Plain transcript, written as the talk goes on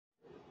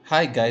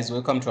Hi guys,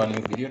 welcome to a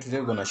new video. Today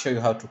we're going to show you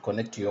how to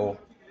connect your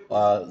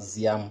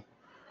they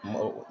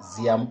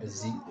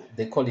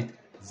call it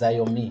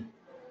Xiaomi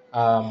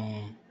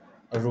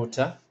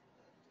router.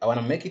 I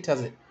want to make it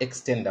as an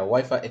extender,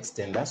 Wi-Fi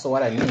extender. So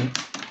what I need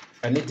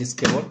this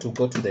cable to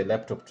go to the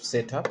laptop to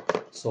set up.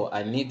 So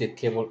I need the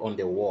cable on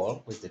the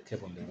wall. Where's the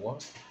cable on the wall?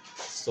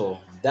 So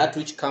that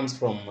which comes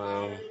from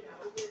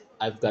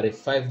I've got a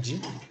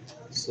 5G.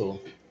 So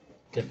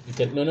you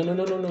can no,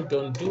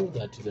 don't do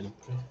that. You're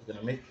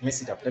gonna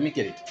mess it up. Let me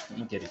get it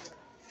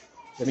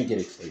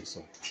for you.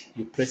 So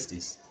you press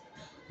this,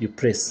 you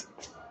press,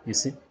 you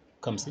see,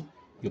 come see,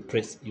 you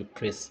press, it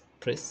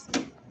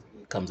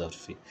comes out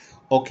free.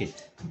 Okay,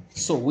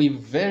 so we're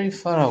very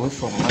far away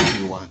from what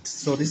we want.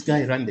 So this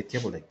guy ran the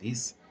cable like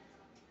this.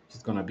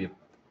 It's gonna be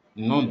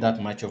not that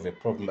much of a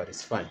problem, but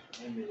it's fine.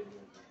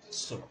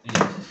 So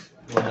yeah,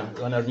 you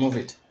wanna remove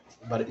it,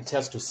 but it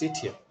has to sit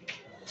here.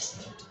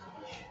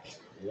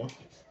 Yeah.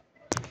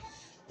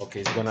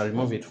 Okay, it's gonna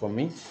remove it for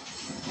me.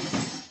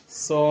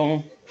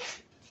 So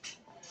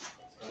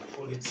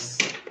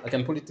I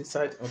can pull it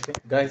aside. Okay,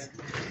 guys,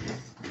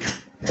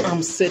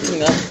 I'm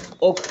setting up.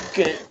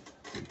 Okay,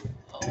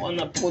 I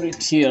wanna put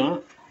it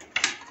here.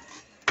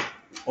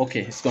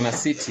 Okay, it's gonna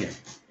sit here.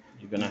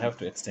 You're gonna have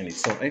to extend it.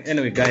 So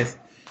anyway, guys,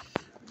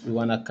 we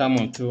wanna come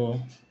onto.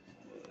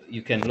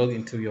 You can log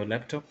into your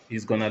laptop.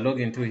 He's gonna log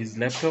into his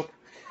laptop.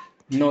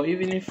 No,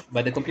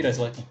 but the computer is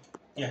working.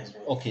 Yes.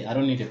 Okay, I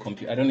don't need a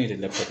computer. I don't need a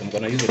laptop. I'm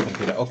gonna use a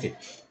computer. Okay,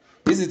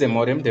 this is the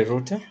modem, the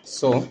router.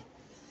 So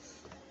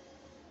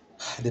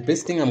the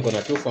best thing I'm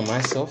gonna do for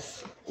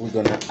myself, we're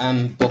gonna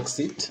unbox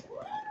it.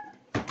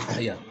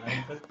 Yeah,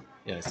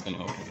 it's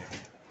gonna open.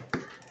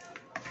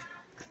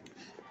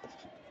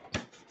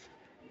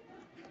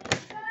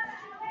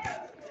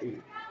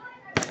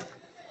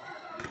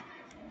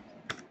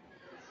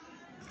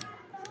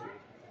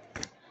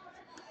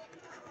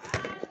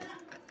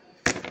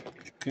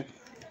 Okay,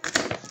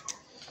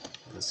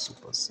 that's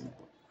super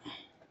simple.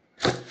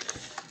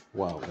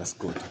 Wow, that's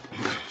good.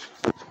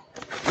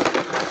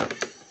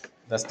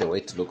 That's the way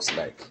it looks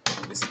like.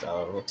 This is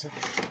our router.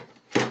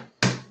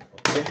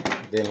 Okay,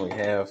 then we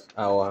have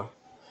our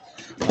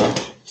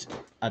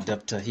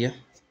adapter here.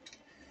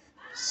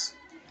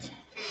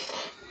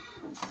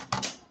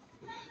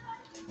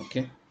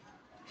 Okay.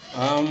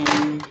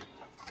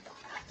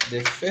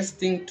 The first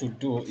thing to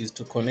do is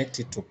to connect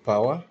it to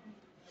power,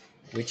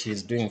 which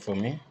he's doing for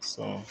me.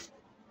 So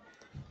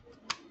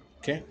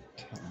okay,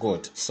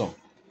 good. So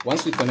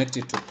once we connect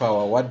it to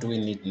power, what do we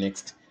need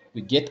next?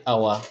 We get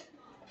our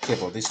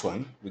cable, this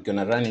one. We're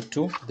gonna run it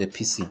to the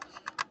PC.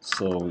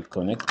 So we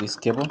connect this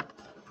cable.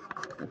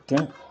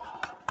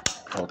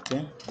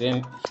 Okay,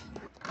 then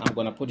I'm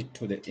gonna put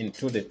it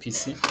into the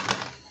PC.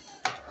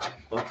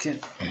 Okay,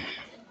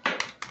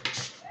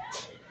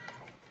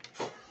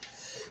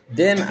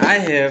 then I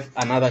have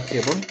another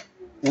cable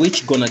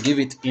which gonna give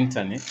it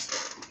internet.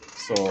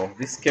 So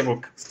this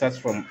cable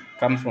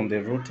comes from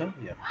the router.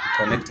 Yeah, we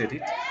connected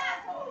it.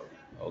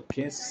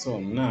 Okay, so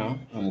now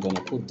I'm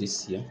gonna put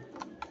this here.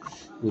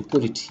 We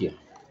put it here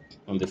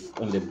on the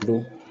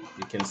blue.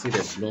 You can see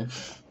the blue.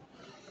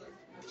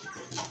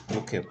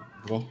 Okay,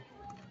 blue.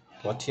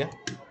 What here?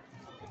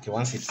 Okay,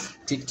 once it's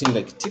ticked in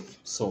like tip.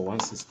 So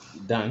once it's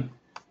done,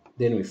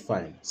 then we're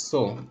fine.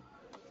 So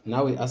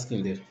now we're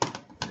asking the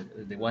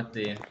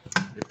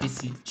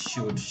PC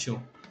should show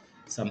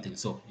something.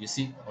 So you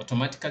see,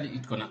 automatically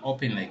it's gonna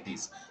open like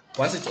this.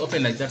 Once it's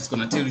open like that, it's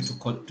gonna tell you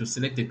to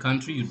select the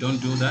country. You don't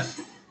do that.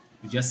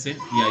 You just say,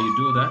 yeah, you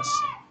do that.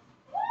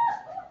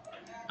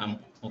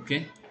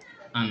 Okay,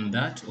 and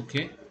that,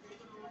 okay.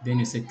 Then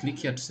you say click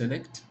here to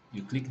select.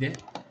 You click there.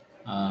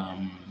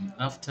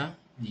 After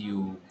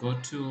you go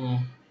to,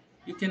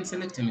 you can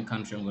select any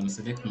country. I'm going to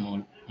select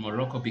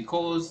Morocco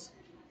because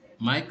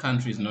my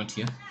country is not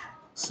here.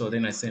 So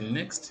then I say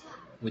next.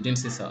 We didn't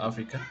say South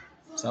Africa.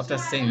 So after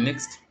saying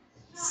next,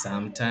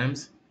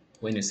 sometimes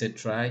when you say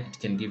try, it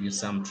can give you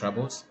some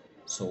troubles.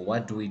 So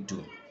what do?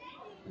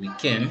 We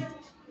can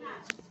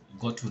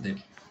go to the,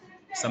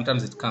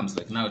 sometimes it comes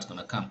like now it's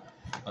gonna come.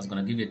 I was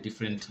gonna give you a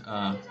different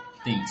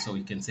thing. So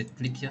you can say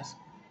click here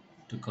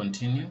to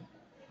continue.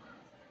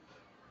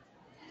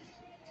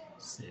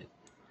 Say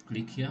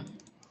click here.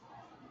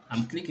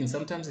 I'm clicking.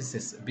 Sometimes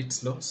it's a bit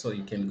slow, so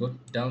you can go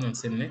down and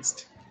say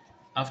next.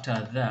 After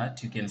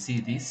that, you can see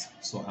this.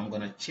 So I'm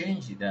gonna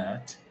change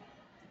that.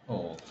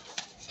 Oh,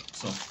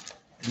 so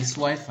this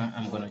Wi-Fi,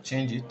 I'm gonna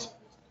change it.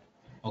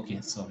 Okay,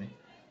 sorry.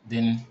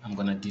 Then I'm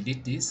gonna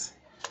delete this.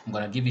 I'm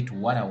gonna give it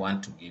what I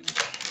want to give it.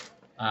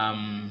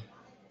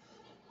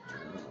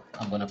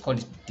 I'm gonna call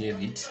it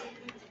David.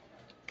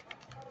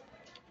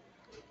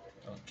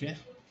 Okay,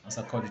 as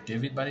I call it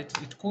David, but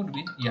it could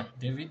be, yeah,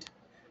 David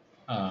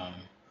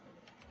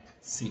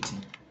City.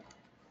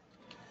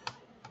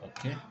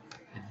 Okay,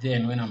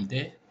 then when I'm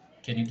there,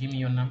 can you give me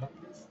your number,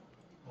 please?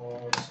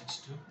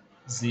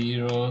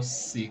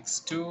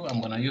 062.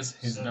 I'm gonna use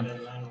his number.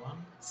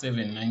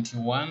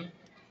 791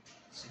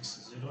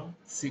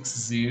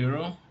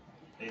 60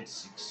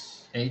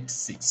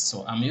 86.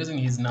 So I'm using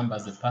his number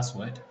as a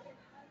password.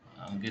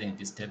 I'm getting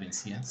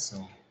disturbance here.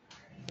 So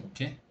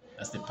okay,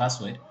 that's the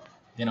password.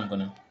 Then I'm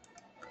gonna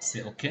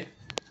say okay.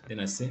 Then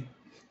I say,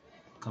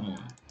 come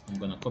on, I'm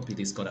gonna copy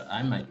this code.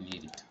 I might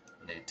need it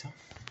later.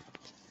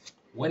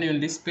 When you're on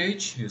this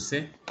page, you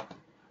say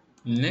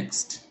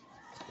next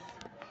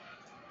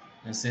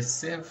and say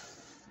save,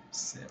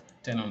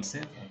 turn on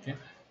save. Okay,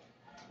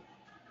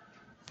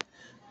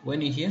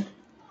 when you're here,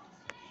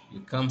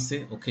 you come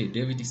say okay,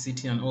 David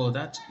City and all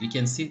that. You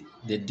can see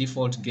the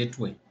default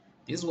gateway.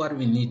 This is what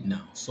we need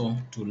now. So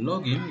to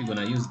log in, you're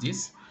gonna use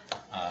this.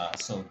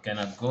 So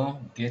gonna go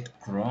get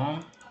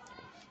Chrome.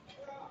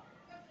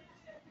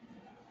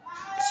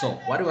 So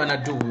what we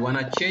wanna do, we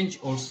wanna change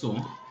also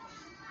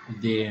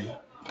the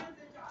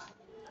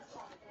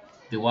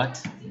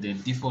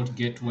default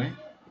gateway.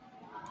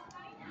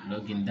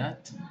 Log in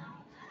that.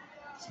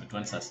 So it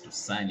wants us to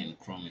sign in.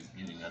 Chrome is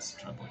giving us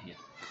trouble here.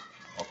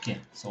 Okay,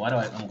 so what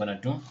I'm gonna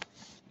do, I'm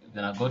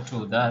gonna go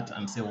to that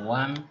and say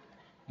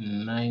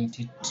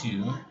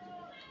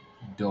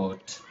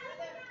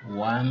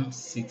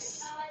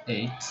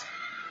 192.168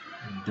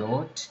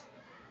 dot,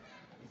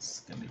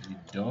 it's gonna be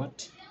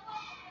dot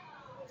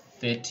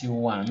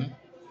 31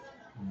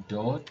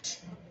 dot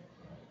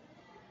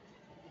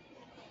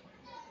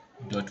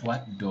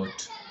what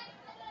dot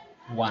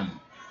 1.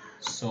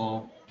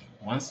 So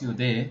once you're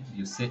there,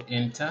 you say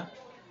enter.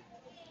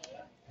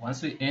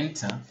 Once we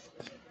enter,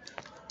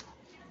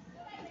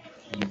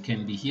 you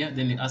can be here.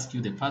 Then they ask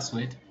you the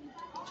password.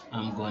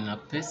 I'm gonna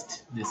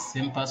paste the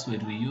same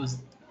password we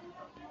used,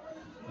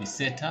 we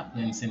set up.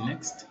 Then say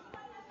next.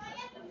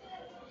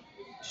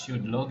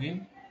 Should log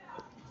in.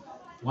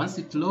 Once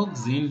it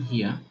logs in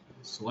here,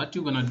 so what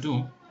you're gonna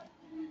do,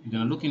 you're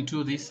gonna look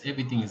into this.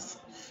 Everything is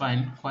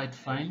fine, quite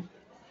fine.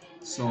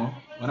 So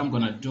what I'm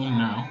gonna do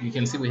now, you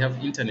can see we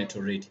have internet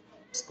already,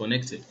 it's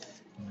connected.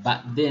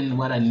 But then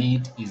what I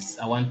need is,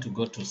 I want to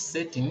go to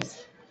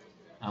settings.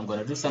 I'm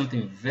gonna do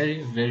something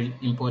very, very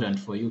important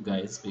for you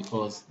guys,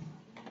 because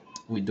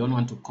we don't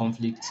want to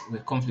conflict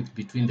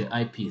between the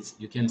IPs.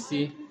 You can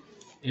see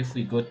if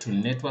we go to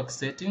network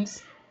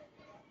settings,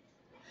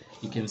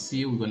 you can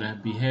see we're gonna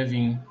be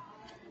having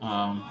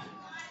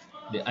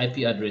the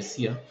IP address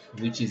here,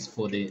 which is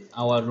for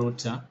our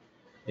router,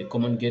 the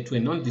common gateway,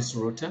 not this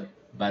router,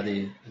 but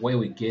the where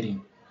we're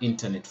getting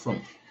internet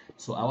from.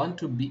 So I want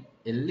to be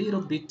a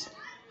little bit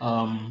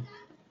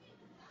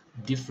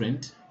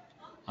different.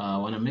 I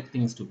want to make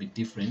things to be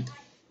different,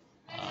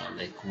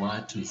 like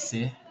what we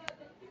say.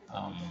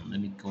 Let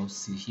me go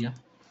see here.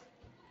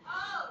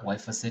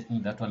 Wi-Fi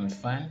setting, that one we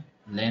find.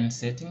 LAN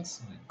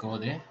settings, we go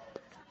there,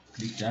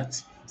 click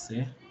that,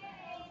 say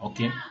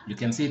okay. You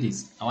can see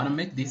this. I want to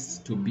make this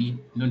to be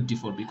not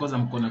default, because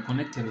I'm gonna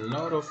connect a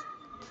lot of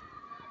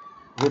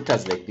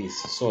routers like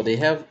this. So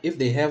if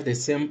they have the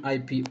same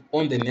IP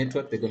on the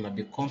network, they're gonna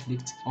be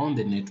conflict on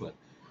the network.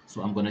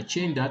 So I'm gonna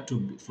change that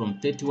to from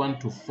 31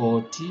 to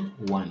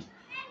 41.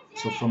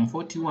 So from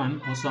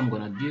 41, also I'm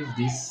gonna give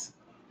this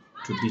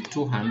to be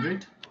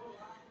 200.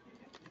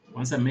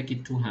 Once I make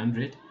it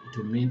 200, it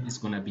will mean it's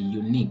gonna be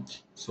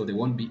unique, so there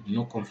won't be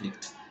no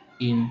conflict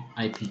in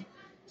IP.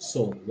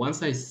 So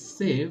once I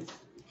save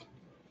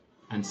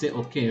and say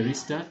okay,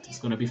 restart, it's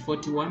gonna be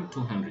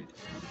 41,200.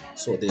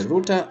 So the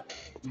router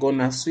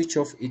gonna switch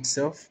off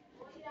itself,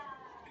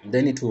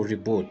 then it will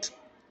reboot.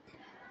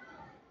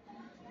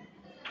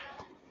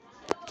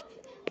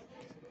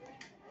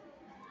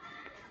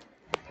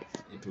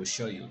 It will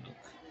show you, look,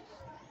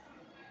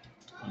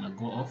 it's gonna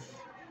go off.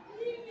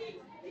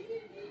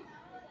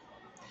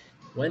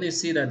 When you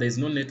see that there's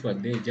no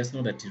network there, just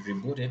know that it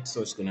rebooted.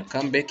 So it's gonna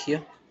come back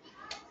here,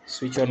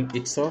 switch on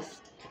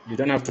itself. You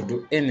don't have to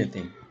do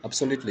anything,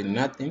 absolutely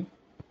nothing.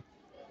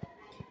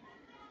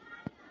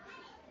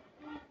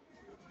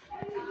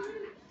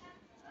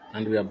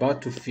 And we're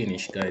about to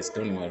finish, guys,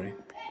 don't worry.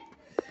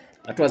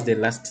 That was the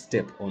last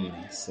step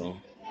only. So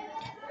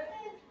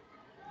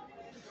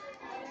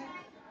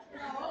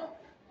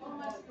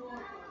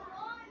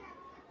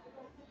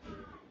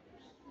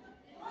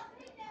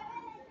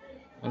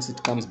once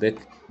it comes back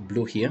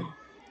blue here,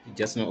 you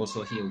just know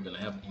also here we're gonna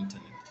have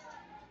internet.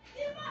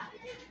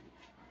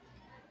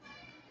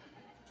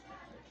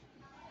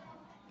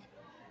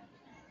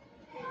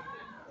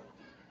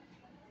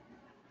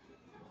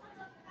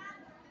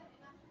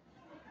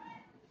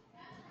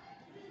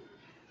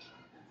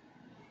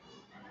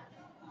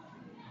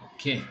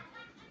 Okay,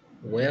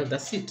 well,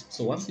 that's it.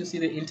 So once you see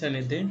the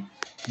internet there,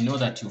 know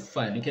that you're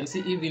fine. You can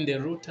see even the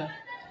router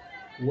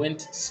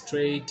went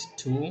straight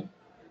to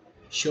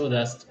show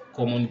that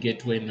common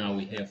gateway. Now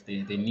we have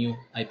the new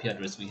IP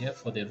address we have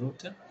for the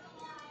router.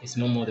 It's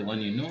no more the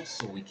one you know,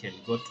 so we can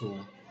go to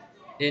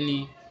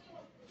any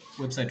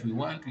website we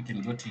want. We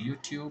can go to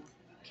YouTube.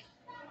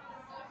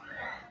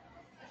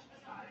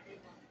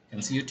 You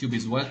can see YouTube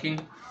is working.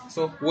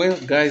 So well,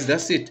 guys,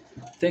 that's it.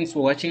 Thanks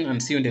for watching,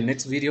 and see you in the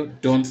next video.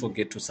 Don't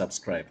forget to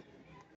subscribe.